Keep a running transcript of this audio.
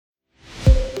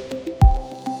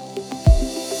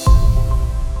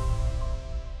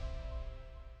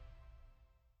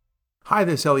Hi,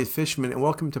 this is Elliot Fishman, and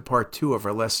welcome to part 2 of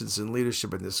our lessons in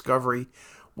leadership and discovery,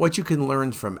 what you can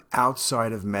learn from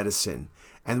outside of medicine,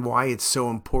 and why it's so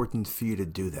important for you to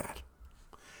do that.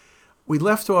 We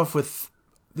left off with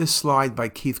this slide by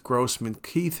Keith Grossman.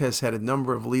 Keith has had a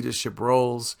number of leadership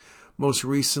roles. Most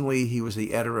recently, he was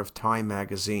the editor of Time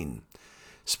magazine.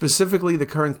 Specifically, the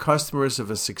current customers of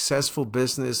a successful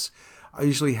business are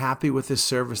usually happy with the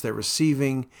service they're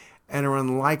receiving and are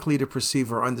unlikely to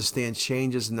perceive or understand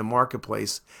changes in the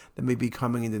marketplace that may be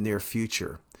coming in the near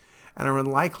future, and are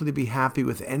unlikely to be happy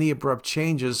with any abrupt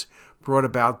changes brought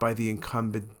about by the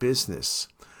incumbent business.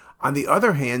 On the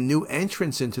other hand, new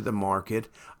entrants into the market,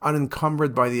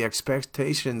 unencumbered by the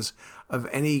expectations of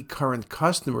any current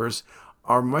customers,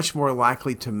 are much more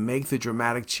likely to make the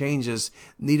dramatic changes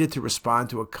needed to respond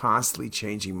to a constantly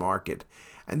changing market.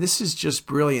 And this is just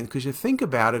brilliant because you think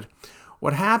about it.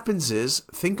 What happens is,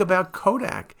 think about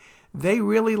Kodak. They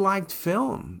really liked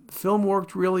film. Film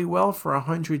worked really well for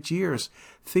 100 years.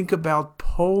 Think about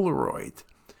Polaroid.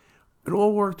 It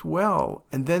all worked well.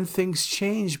 And then things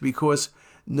changed because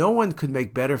no one could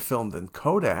make better film than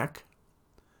Kodak.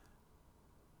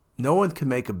 No one could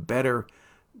make a better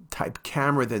type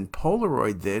camera than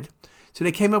Polaroid did. So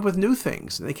they came up with new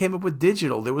things. They came up with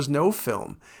digital. There was no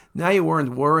film. Now you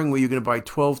weren't worrying where you're going to buy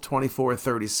 12, 24,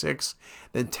 36,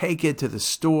 then take it to the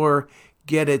store,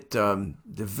 get it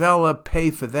developed,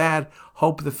 pay for that,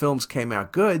 hope the films came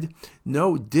out good.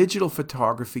 No, digital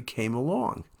photography came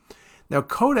along. Now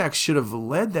Kodak should have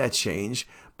led that change,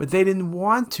 but they didn't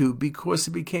want to because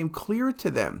it became clear to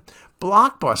them.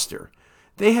 Blockbuster.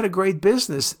 They had a great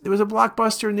business. There was a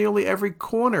Blockbuster in nearly every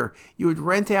corner. You would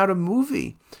rent out a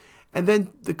movie. And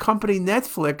then the company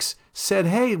Netflix said,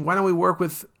 hey, why don't we work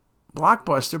with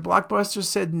Blockbuster? Blockbuster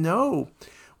said, no,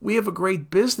 we have a great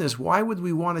business. Why would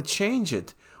we want to change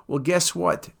it? Well, guess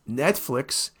what?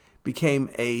 Netflix became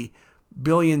a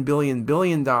billion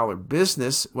dollar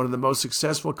business, one of the most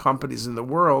successful companies in the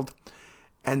world.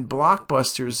 And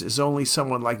Blockbusters is only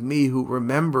someone like me who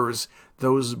remembers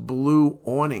those blue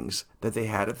awnings that they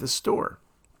had at the store.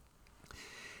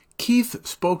 Keith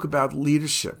spoke about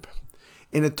leadership.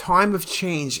 In a time of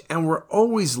change, and we're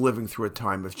always living through a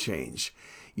time of change,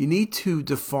 you need to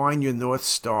define your North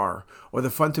Star or the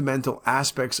fundamental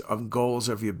aspects of goals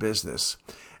of your business,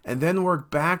 and then work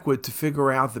backward to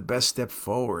figure out the best step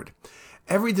forward.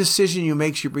 Every decision you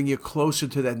make should bring you closer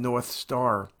to that North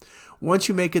Star. Once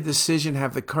you make a decision,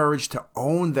 have the courage to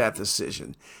own that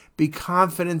decision. Be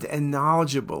confident and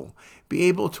knowledgeable. Be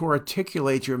able to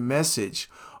articulate your message.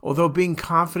 Although being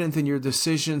confident in your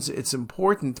decisions, it's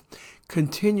important,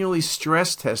 continually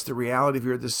stress test the reality of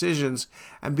your decisions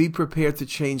and be prepared to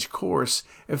change course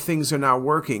if things are not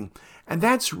working. And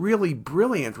that's really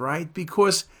brilliant, right?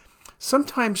 Because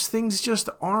sometimes things just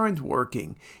aren't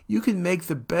working. You can make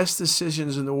the best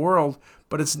decisions in the world,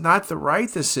 but it's not the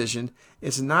right decision.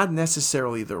 It's not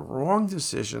necessarily the wrong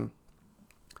decision,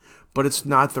 but it's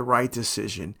not the right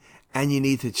decision, and you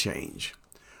need to change.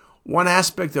 One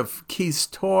aspect of Keith's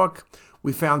talk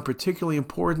we found particularly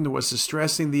important was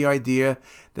stressing the idea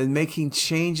that making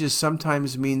changes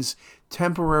sometimes means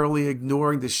temporarily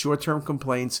ignoring the short-term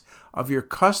complaints of your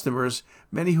customers,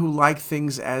 many who like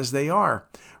things as they are.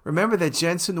 Remember that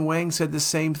Jensen Wang said the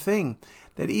same thing,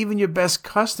 that even your best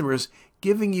customers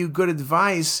giving you good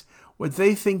advice, what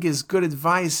they think is good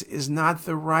advice is not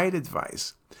the right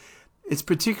advice. It's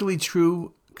particularly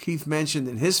true, Keith mentioned,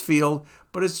 in his field,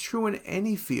 but it's true in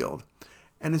any field.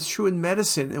 And it's true in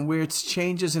medicine, and where its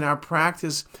changes in our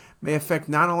practice may affect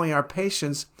not only our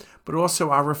patients, but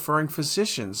also our referring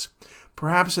physicians.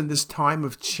 Perhaps in this time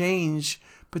of change,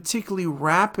 particularly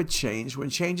rapid change,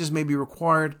 when changes may be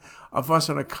required of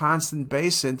us on a constant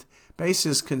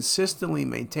basis, consistently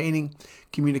maintaining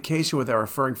communication with our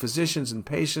referring physicians and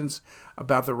patients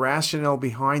about the rationale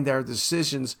behind our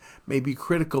decisions may be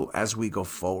critical as we go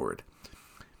forward.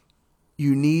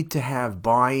 You need to have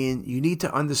buy-in. You need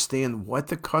to understand what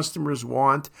the customers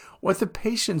want, what the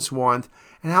patients want,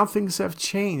 and how things have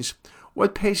changed.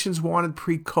 What patients wanted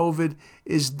pre-COVID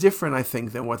is different, I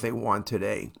think, than what they want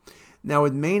today. Now,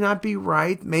 it may not be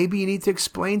right. Maybe you need to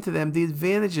explain to them the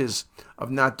advantages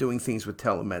of not doing things with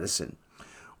telemedicine.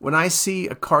 When I see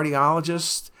a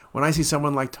cardiologist, when I see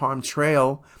someone like Tom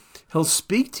Trail, he'll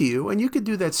speak to you, and you could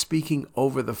do that speaking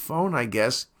over the phone, I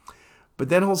guess. But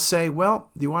then he'll say,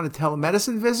 well, do you want a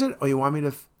telemedicine visit or you want me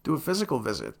to do a physical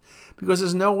visit? Because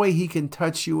there's no way he can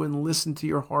touch you and listen to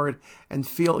your heart and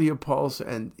feel your pulse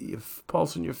and your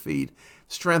pulse in your feet,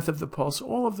 strength of the pulse,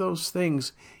 all of those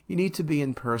things. You need to be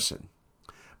in person.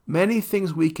 Many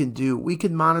things we can do. We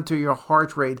can monitor your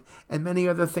heart rate and many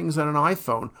other things on an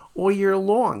iPhone all year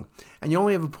long. And you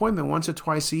only have an appointment once or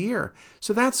twice a year.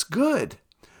 So that's good.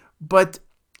 But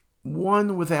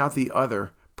one without the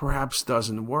other perhaps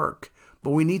doesn't work.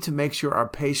 But we need to make sure our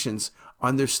patients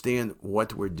understand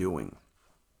what we're doing.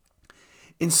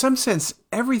 In some sense,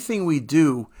 everything we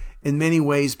do in many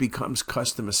ways becomes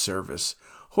customer service.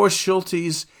 Horst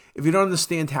Schultes, if you don't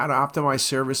understand how to optimize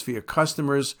service for your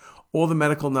customers, all the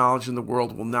medical knowledge in the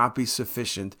world will not be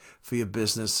sufficient for your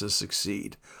business to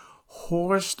succeed.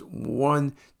 Horst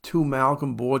won 2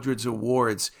 Malcolm Baldrige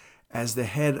Awards as the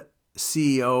head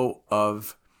CEO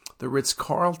of the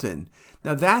Ritz-Carlton.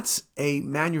 Now that's a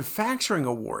manufacturing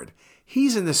award.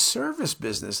 He's in the service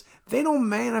business. They don't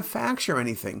manufacture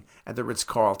anything at the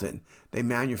Ritz-Carlton. They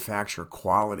manufacture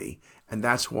quality, and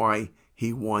that's why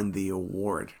he won the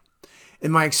award.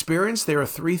 In my experience, there are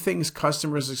 3 things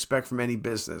customers expect from any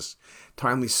business: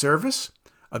 timely service,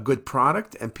 a good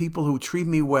product, and people who treat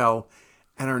me well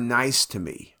and are nice to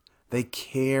me. They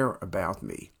care about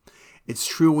me. It's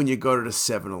true when you go to the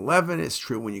 7-Eleven, it's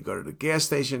true when you go to the gas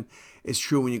station, it's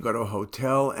true when you go to a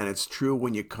hotel, and it's true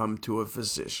when you come to a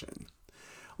physician.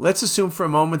 Let's assume for a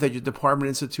moment that your department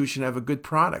institution have a good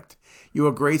product. You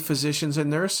are great physicians and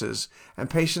nurses, and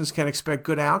patients can expect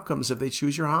good outcomes if they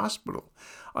choose your hospital.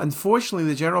 Unfortunately,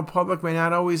 the general public may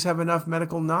not always have enough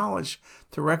medical knowledge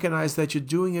to recognize that you're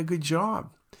doing a good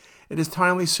job. It is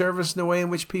timely service in the way in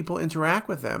which people interact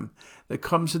with them that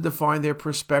comes to define their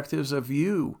perspectives of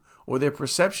you or their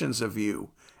perceptions of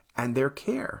you and their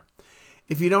care.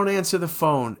 If you don't answer the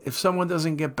phone, if someone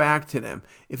doesn't get back to them,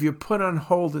 if you're put on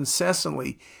hold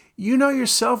incessantly, you know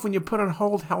yourself when you're put on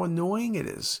hold how annoying it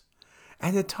is.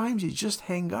 And at times you just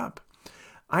hang up.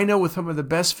 I know with some of the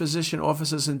best physician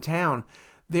offices in town,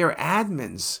 their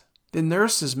admins, the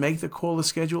nurses make the call to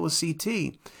schedule a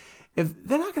CT. If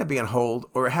they're not going to be on hold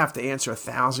or have to answer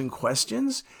 1,000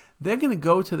 questions, they're going to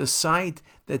go to the site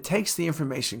that takes the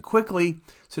information quickly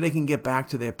so they can get back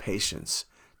to their patients.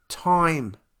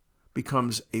 Time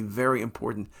becomes a very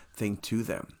important thing to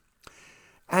them.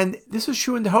 And this is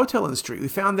true in the hotel industry. We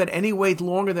found that any wait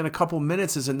longer than a couple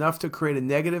minutes is enough to create a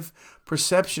negative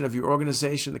perception of your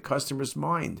organization in the customer's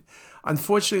mind.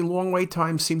 Unfortunately, long wait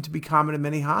times seem to be common in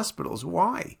many hospitals.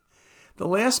 Why? The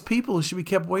last people who should be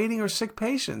kept waiting are sick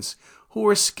patients who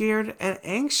are scared and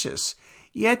anxious.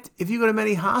 Yet, if you go to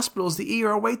many hospitals, the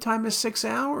ER wait time is 6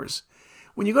 hours.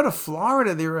 When you go to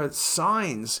Florida, there are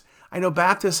signs. I know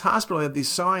Baptist Hospital have these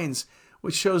signs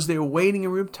which shows their waiting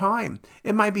room time.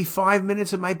 It might be 5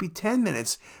 minutes, it might be 10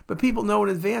 minutes, but people know in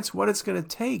advance what it's going to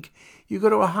take. You go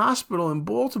to a hospital in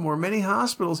Baltimore, many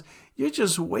hospitals, you're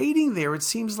just waiting there. It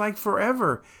seems like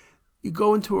forever. You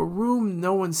go into a room,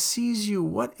 no one sees you.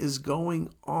 What is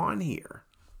going on here?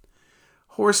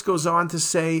 Horst goes on to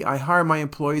say, I hire my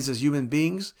employees as human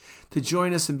beings to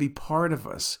join us and be part of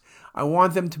us. I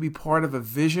want them to be part of a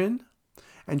vision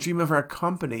and dream of our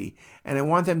company, and I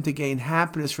want them to gain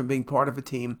happiness from being part of a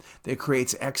team that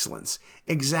creates excellence.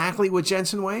 Exactly what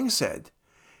Jensen Wang said.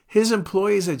 His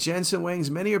employees at Jensen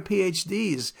Wang's, many are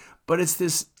PhDs, but it's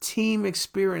this team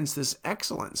experience, this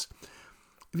excellence.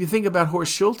 If you think about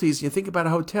Horst Schultes, you think about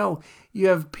a hotel, you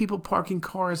have people parking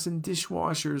cars and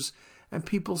dishwashers and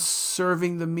people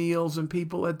serving the meals and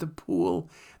people at the pool.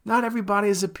 Not everybody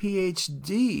is a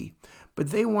PhD,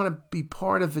 but they want to be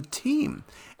part of a team.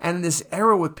 And in this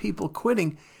era with people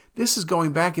quitting, this is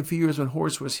going back a few years when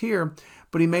Horst was here,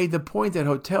 but he made the point that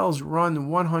hotels run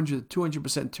 100 to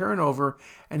 200% turnover,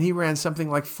 and he ran something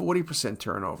like 40%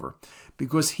 turnover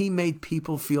because he made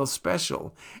people feel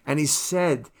special. And he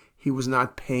said he was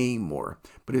not paying more,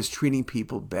 but is treating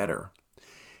people better.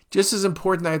 Just as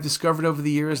important, I have discovered over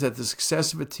the years that the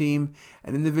success of a team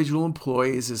and individual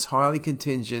employees is highly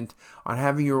contingent on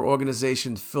having your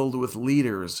organization filled with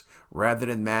leaders rather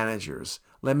than managers.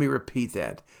 Let me repeat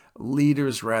that.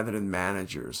 Leaders rather than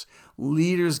managers.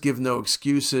 Leaders give no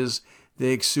excuses.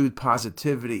 They exude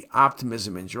positivity,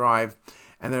 optimism, and drive,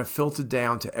 and they're filtered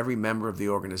down to every member of the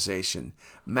organization.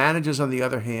 Managers, on the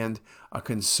other hand, are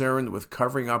concerned with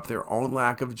covering up their own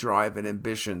lack of drive and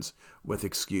ambitions with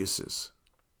excuses.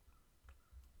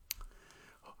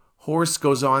 Horst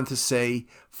goes on to say,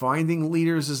 finding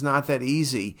leaders is not that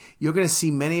easy. You're going to see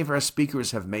many of our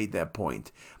speakers have made that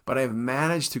point. But I've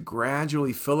managed to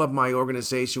gradually fill up my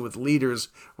organization with leaders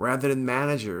rather than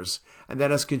managers. And that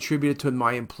has contributed to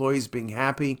my employees being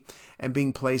happy and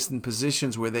being placed in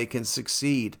positions where they can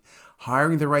succeed.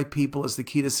 Hiring the right people is the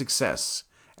key to success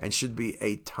and should be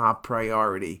a top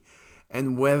priority.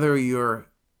 And whether you're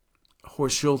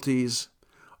Horst Schultes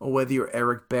or whether you're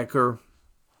Eric Becker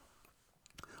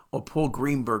or Paul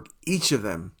Greenberg, each of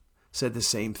them said the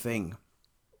same thing.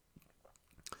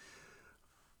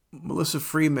 Melissa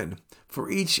Freeman,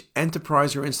 for each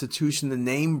enterprise or institution, the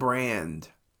name brand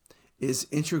is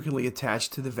intricately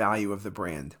attached to the value of the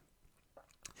brand.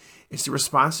 It's the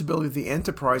responsibility of the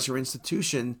enterprise or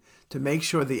institution to make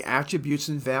sure the attributes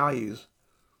and values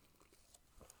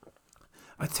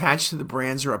attached to the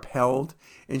brands are upheld,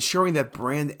 ensuring that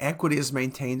brand equity is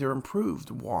maintained or improved.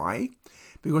 Why?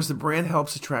 Because the brand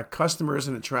helps attract customers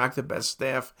and attract the best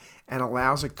staff and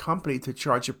allows a company to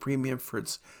charge a premium for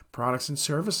its products and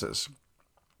services.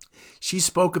 She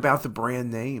spoke about the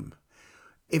brand name.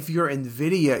 If you're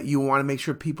NVIDIA, you want to make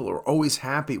sure people are always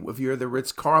happy. If you're the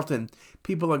Ritz-Carlton,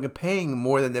 people are paying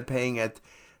more than they're paying at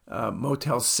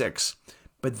Motel 6.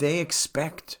 But they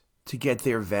expect to get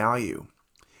their value.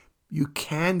 You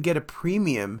can get a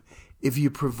premium if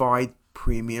you provide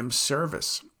premium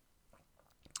service.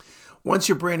 Once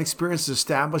your brand experience is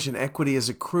established and equity is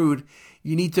accrued,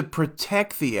 you need to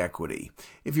protect the equity.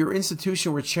 If your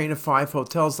institution were a chain of 5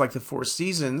 hotels like the Four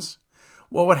Seasons,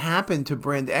 what would happen to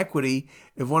brand equity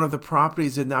if one of the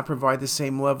properties did not provide the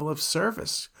same level of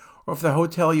service? Or if the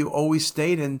hotel you always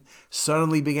stayed in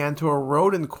suddenly began to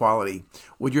erode in quality?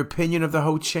 Would your opinion of the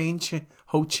whole chain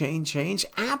change?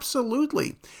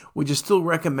 Absolutely. Would you still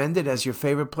recommend it as your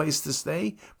favorite place to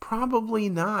stay? Probably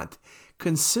not.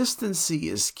 Consistency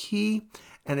is key,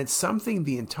 and it's something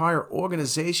the entire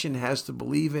organization has to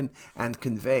believe in and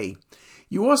convey.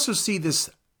 You also see this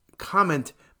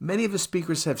comment many of the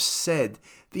speakers have said,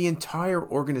 the entire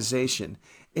organization.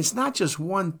 It's not just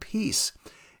one piece.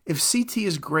 If CT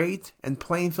is great and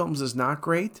Plain Films is not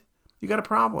great, you got a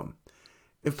problem.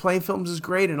 If Plain Films is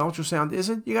great and ultrasound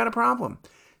isn't, you got a problem.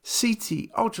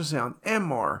 CT, ultrasound,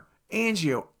 MR,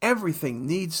 angio, everything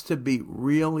needs to be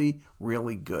really,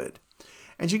 really good.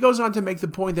 And she goes on to make the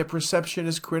point that perception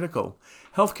is critical.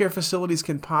 Healthcare facilities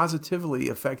can positively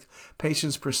affect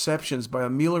patients' perceptions by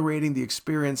ameliorating the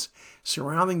experience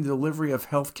surrounding the delivery of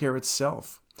healthcare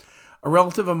itself. A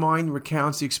relative of mine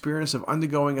recounts the experience of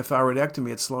undergoing a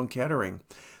thyroidectomy at Sloan Kettering.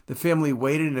 The family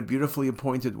waited in a beautifully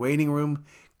appointed waiting room,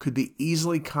 could be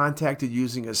easily contacted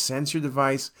using a sensor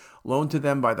device loaned to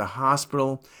them by the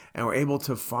hospital, and were able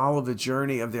to follow the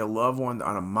journey of their loved one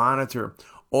on a monitor,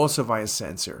 also via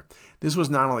sensor. This was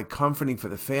not only comforting for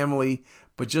the family,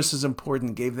 but just as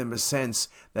important, gave them a sense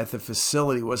that the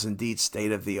facility was indeed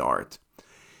state-of-the-art.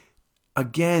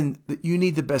 Again, you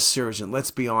need the best surgeon,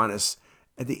 let's be honest.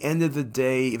 At the end of the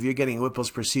day, if you're getting a Whipple's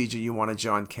procedure, you want a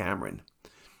John Cameron.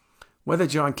 Whether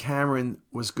John Cameron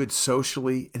was good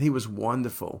socially, and he was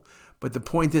wonderful, but the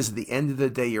point is, at the end of the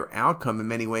day, your outcome in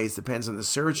many ways depends on the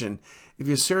surgeon. If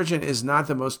your surgeon is not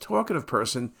the most talkative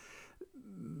person,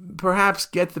 perhaps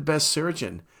get the best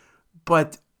surgeon.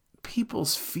 But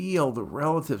people's feel, the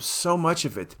relative, so much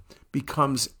of it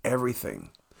becomes everything.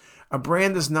 A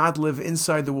brand does not live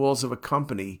inside the walls of a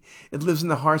company. It lives in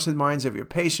the hearts and minds of your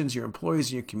patients, your employees,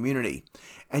 and your community.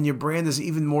 And your brand is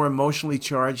even more emotionally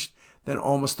charged than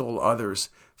almost all others.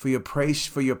 For your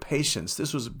patients,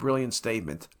 this was a brilliant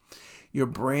statement. Your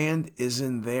brand is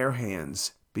in their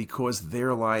hands because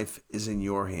their life is in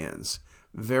your hands.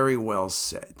 Very well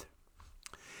said.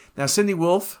 Now, Cindy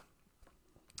Wolf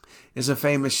is a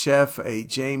famous chef, a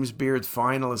James Beard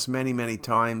finalist many, many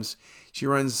times. She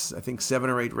runs, I think, 7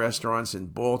 or 8 restaurants in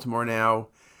Baltimore now,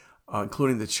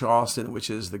 including the Charleston, which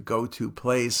is the go-to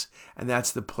place. And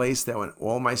that's the place that when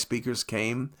all my speakers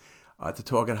came to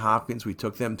talk at Hopkins, we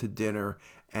took them to dinner.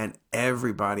 And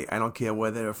everybody, I don't care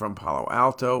whether they're from Palo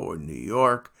Alto or New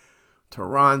York,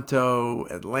 Toronto,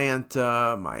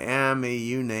 Atlanta, Miami,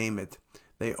 you name it,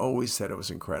 they always said it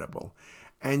was incredible.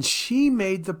 And she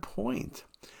made the point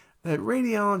that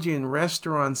radiology and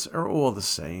restaurants are all the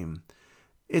same.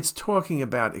 It's talking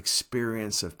about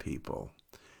experience of people.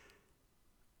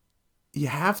 You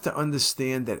have to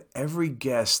understand that every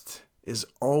guest is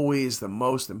always the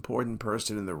most important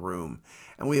person in the room,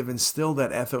 and we have instilled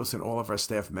that ethos in all of our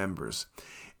staff members.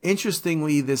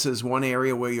 Interestingly, this is one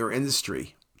area where your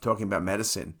industry, talking about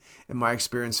medicine, in my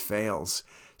experience, fails.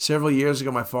 Several years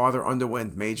ago, my father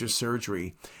underwent major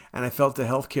surgery, and I felt the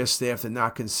healthcare staff did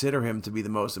not consider him to be the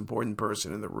most important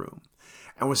person in the room,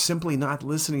 and was simply not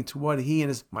listening to what he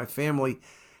and my family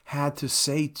had to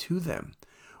say to them.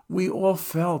 We all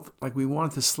felt like we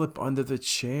wanted to slip under the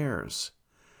chairs.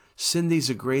 Cindy's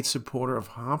a great supporter of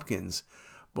Hopkins,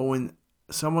 but when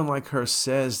someone like her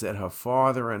says that her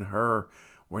father and her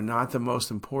were not the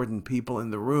most important people in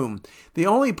the room, the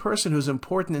only person who's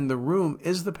important in the room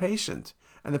is the patient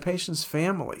and the patient's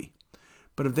family.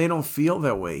 But if they don't feel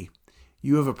that way,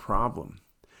 you have a problem.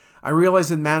 I realize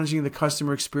that managing the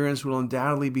customer experience will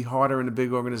undoubtedly be harder in a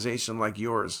big organization like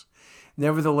yours.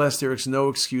 Nevertheless, there is no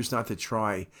excuse not to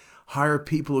try. Hire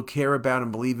people who care about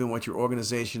and believe in what your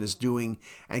organization is doing,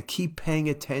 and keep paying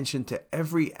attention to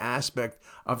every aspect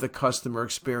of the customer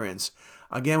experience.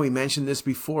 Again, we mentioned this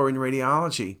before in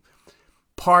radiology.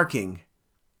 Parking,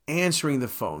 answering the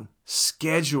phone,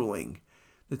 scheduling,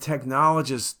 the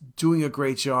technologists doing a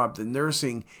great job, the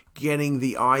nursing getting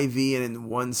the IV in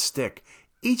one stick.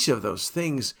 Each of those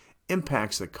things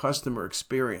impacts the customer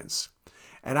experience.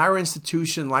 At our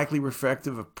institution, likely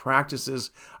reflective of practices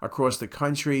across the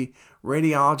country,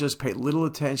 radiologists pay little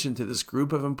attention to this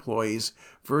group of employees,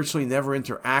 virtually never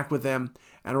interact with them,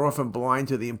 and are often blind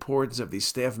to the importance of these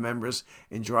staff members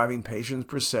in driving patients'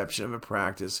 perception of a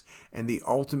practice and the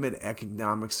ultimate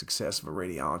economic success of a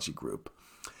radiology group.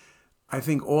 I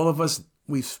think all of us,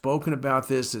 we've spoken about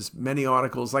this. There's many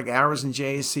articles like ours in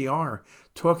JACR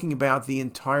talking about the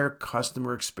entire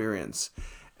customer experience.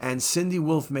 And Cindy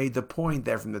Wolf made the point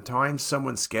that from the time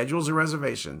someone schedules a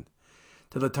reservation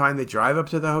to the time they drive up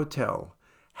to the hotel,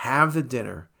 have the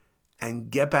dinner,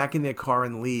 and get back in their car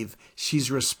and leave,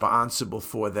 she's responsible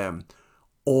for them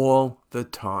all the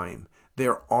time.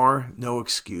 There are no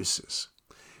excuses.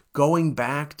 Going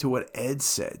back to what Ed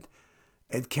said,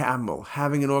 Ed Campbell,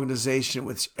 having an organization in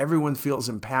which everyone feels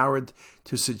empowered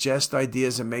to suggest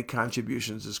ideas and make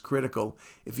contributions is critical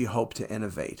if you hope to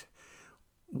innovate.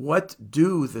 What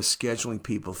do the scheduling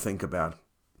people think about?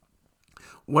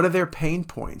 What are their pain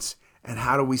points, and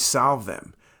how do we solve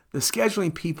them? The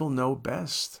scheduling people know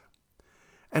best.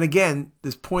 And again,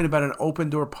 this point about an open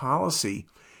door policy,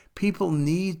 people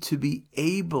need to be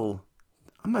able,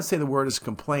 I'm not saying the word is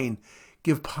complain,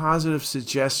 give positive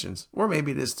suggestions, or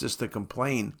maybe it is just a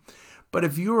complain. But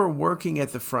if you're working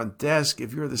at the front desk,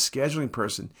 if you're the scheduling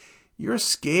person, you're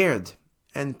scared,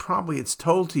 and probably it's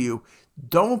told to you,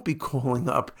 don't be calling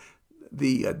up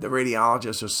the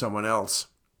radiologist or someone else.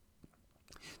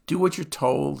 Do what you're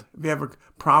told. If you have a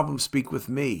problem, speak with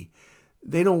me.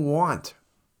 They don't want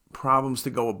problems to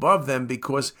go above them,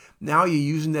 because now you're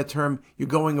using that term, you're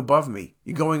going above me,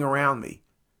 you're going around me.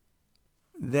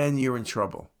 Then you're in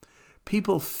trouble.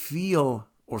 People feel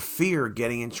or fear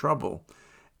getting in trouble,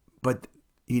 but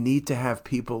you need to have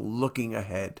people looking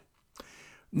ahead.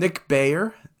 Nick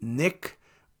Bayer, Nick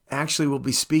actually will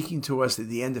be speaking to us at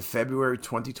the end of February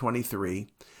 2023.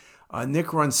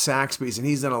 Nick runs Saxby's, and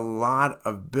he's done a lot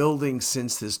of building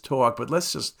since this talk, but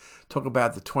let's just talk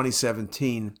about the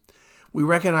 2017. We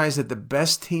recognize that the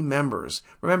best team members,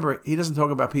 remember, he doesn't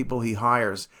talk about people he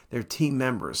hires, they're team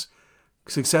members.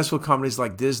 Successful companies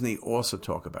like Disney also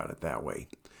talk about it that way.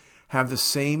 Have the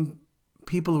same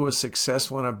people who are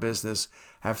successful in our business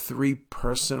have 3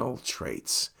 personal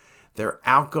traits. They're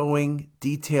outgoing,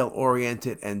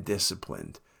 detail-oriented, and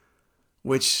disciplined,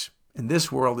 which in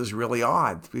this world is really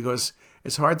odd because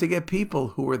it's hard to get people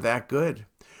who are that good.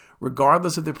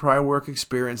 Regardless of their prior work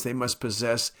experience, they must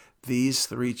possess these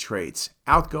 3 traits: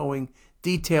 outgoing,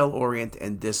 detail-oriented,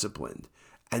 and disciplined.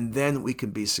 And then we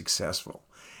can be successful.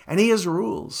 And he has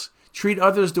rules. Treat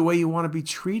others the way you want to be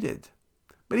treated.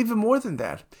 But even more than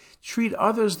that, treat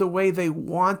others the way they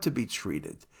want to be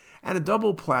treated. And a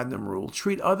double platinum rule,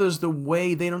 treat others the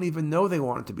way they don't even know they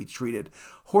want to be treated.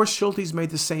 Horst Schultes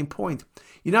made the same point.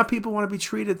 You know how people want to be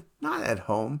treated? Not at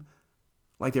home,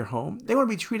 like they're home. They want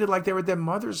to be treated like they're at their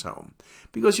mother's home.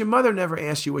 Because your mother never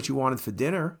asked you what you wanted for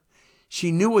dinner.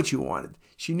 She knew what you wanted.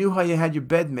 She knew how you had your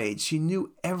bed made. She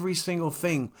knew every single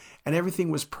thing. And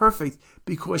everything was perfect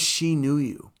because she knew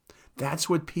you. That's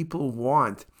what people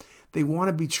want. They want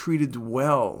to be treated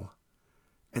well.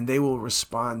 And they will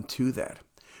respond to that.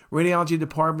 Radiology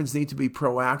departments need to be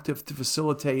proactive to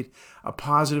facilitate a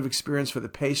positive experience for the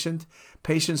patient.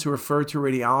 Patients who refer to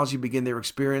radiology begin their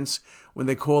experience when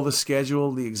they call the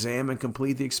schedule, the exam, and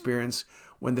complete the experience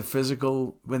when the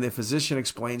physician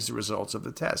explains the results of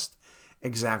the test.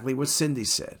 Exactly what Cindy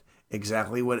said,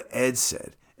 exactly what Ed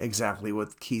said, exactly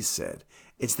what Keith said.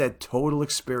 It's that total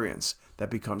experience that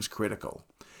becomes critical.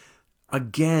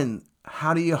 Again,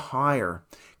 how do you hire?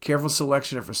 Careful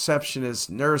selection of receptionists,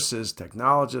 nurses,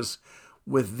 technologists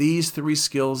with these 3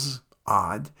 skills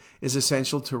is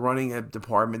essential to running a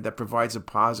department that provides a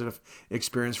positive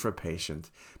experience for a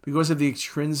patient. Because of the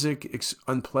extrinsic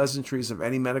unpleasantries of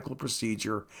any medical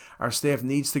procedure, our staff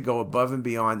needs to go above and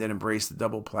beyond and embrace the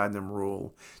double platinum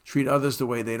rule. Treat others the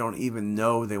way they don't even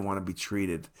know they want to be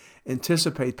treated.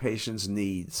 Anticipate patients'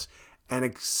 needs and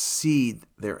exceed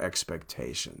their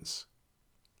expectations.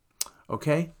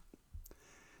 Okay?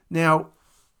 Now,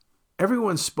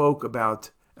 everyone spoke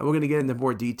about, and we're going to get into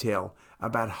more detail,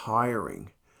 about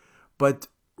hiring. But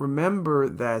remember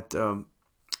that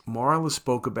Marla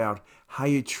spoke about how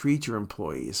you treat your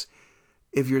employees.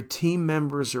 If your team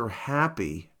members are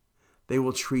happy, they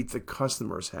will treat the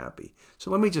customers happy. So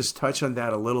let me just touch on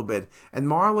that a little bit. And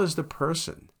Marla is the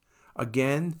person.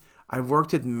 Again, I've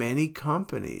worked at many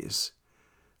companies.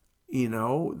 You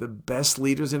know, the best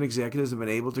leaders and executives have been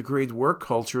able to create work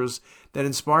cultures that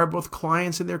inspire both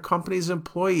clients and their company's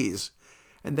employees.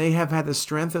 And they have had the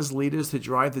strength as leaders to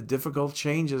drive the difficult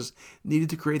changes needed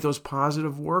to create those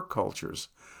positive work cultures.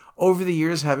 Over the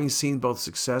years, having seen both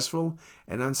successful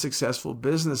and unsuccessful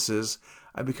businesses,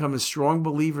 I've become a strong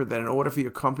believer that in order for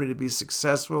your company to be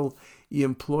successful, your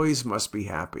employees must be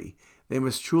happy. They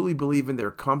must truly believe in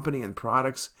their company and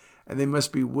products, and they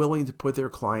must be willing to put their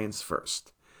clients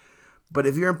first. But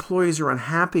if your employees are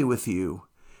unhappy with you,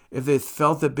 if they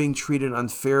felt they're being treated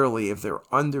unfairly, if they're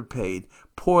underpaid,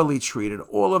 poorly treated,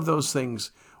 all of those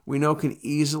things we know can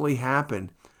easily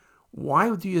happen,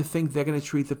 why do you think they're going to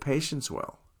treat the patients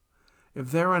well?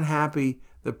 If they're unhappy,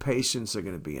 the patients are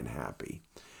going to be unhappy.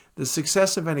 The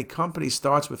success of any company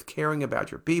starts with caring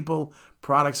about your people,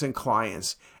 products, and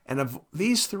clients. And of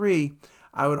these three,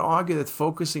 I would argue that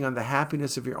focusing on the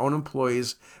happiness of your own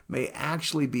employees may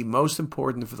actually be most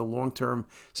important for the long-term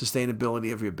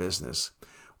sustainability of your business.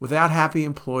 Without happy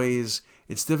employees,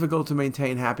 it's difficult to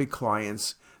maintain happy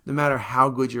clients, no matter how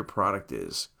good your product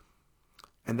is.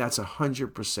 And that's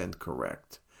 100%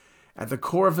 correct. At the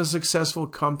core of a successful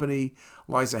company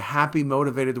lies a happy,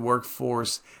 motivated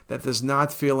workforce that does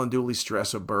not feel unduly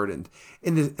stressed or burdened.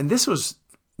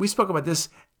 We spoke about this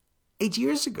 8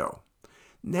 years ago.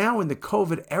 Now in the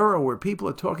COVID era where people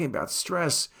are talking about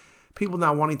stress, people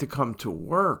not wanting to come to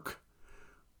work,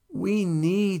 we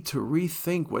need to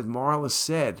rethink what Marla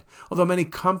said. Although many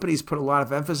companies put a lot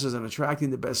of emphasis on attracting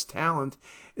the best talent,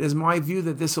 it is my view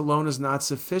that this alone is not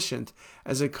sufficient,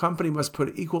 as a company must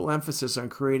put equal emphasis on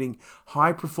creating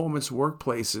high-performance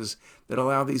workplaces that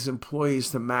allow these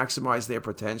employees to maximize their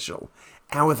potential.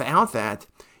 And without that,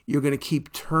 you're going to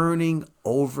keep turning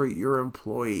over your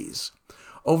employees.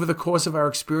 Over the course of our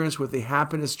experience with the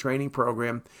Happiness Training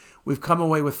Program, we've come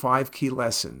away with 5 key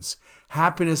lessons.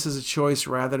 Happiness is a choice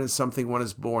rather than something one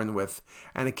is born with,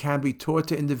 and it can be taught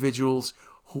to individuals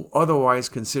who otherwise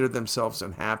consider themselves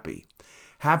unhappy.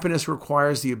 Happiness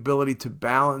requires the ability to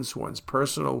balance one's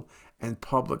personal and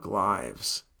public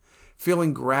lives.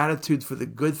 Feeling gratitude for the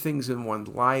good things in one's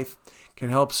life can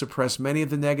help suppress many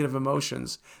of the negative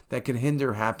emotions that can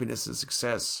hinder happiness and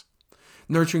success.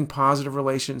 Nurturing positive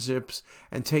relationships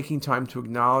and taking time to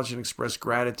acknowledge and express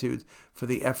gratitude for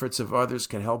the efforts of others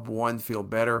can help one feel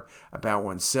better about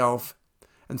oneself.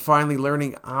 And finally,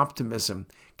 learning optimism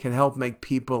can help make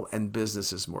people and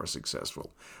businesses more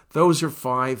successful. Those are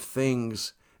 5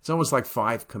 things. It's almost like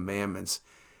 5 commandments.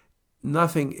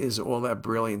 Nothing is all that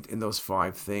brilliant in those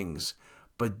 5 things,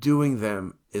 but doing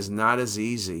them is not as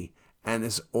easy and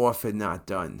is often not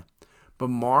done. But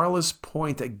Marla's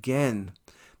point again,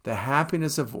 the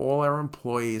happiness of all our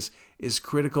employees is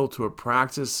critical to a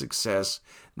practice success,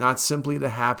 not simply the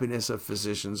happiness of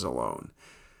physicians alone.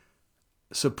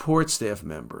 Support staff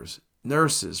members,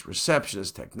 nurses,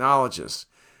 receptionists, technologists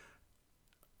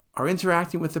are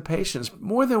interacting with the patients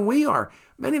more than we are.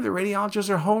 Many of the radiologists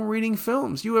are home reading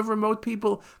films. You have remote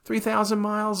people 3,000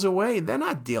 miles away. They're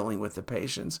not dealing with the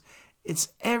patients.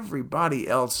 It's everybody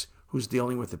else who's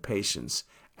dealing with the patients,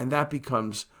 and that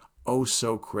becomes oh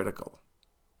so critical.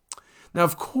 Now,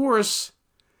 of course,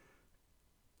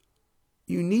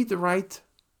 you need the right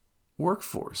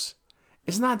workforce.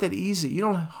 It's not that easy. You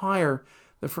don't hire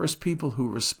the first people who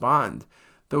respond,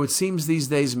 though it seems these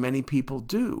days many people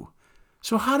do.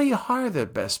 So how do you hire the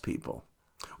best people?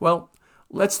 Well,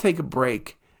 let's take a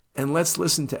break and let's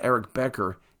listen to Eric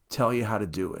Becker tell you how to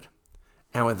do it.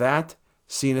 And with that,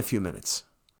 see you in a few minutes.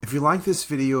 If you like this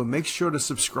video, make sure to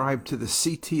subscribe to the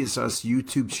CT is Us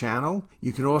YouTube channel.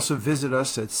 You can also visit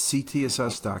us at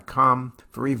ctsus.com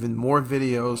for even more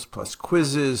videos, plus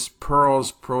quizzes,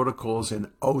 pearls, protocols, and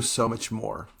oh so much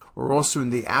more. We're also in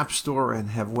the App Store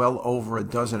and have well over a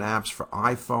dozen apps for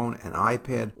iPhone and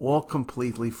iPad, all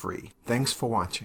completely free. Thanks for watching.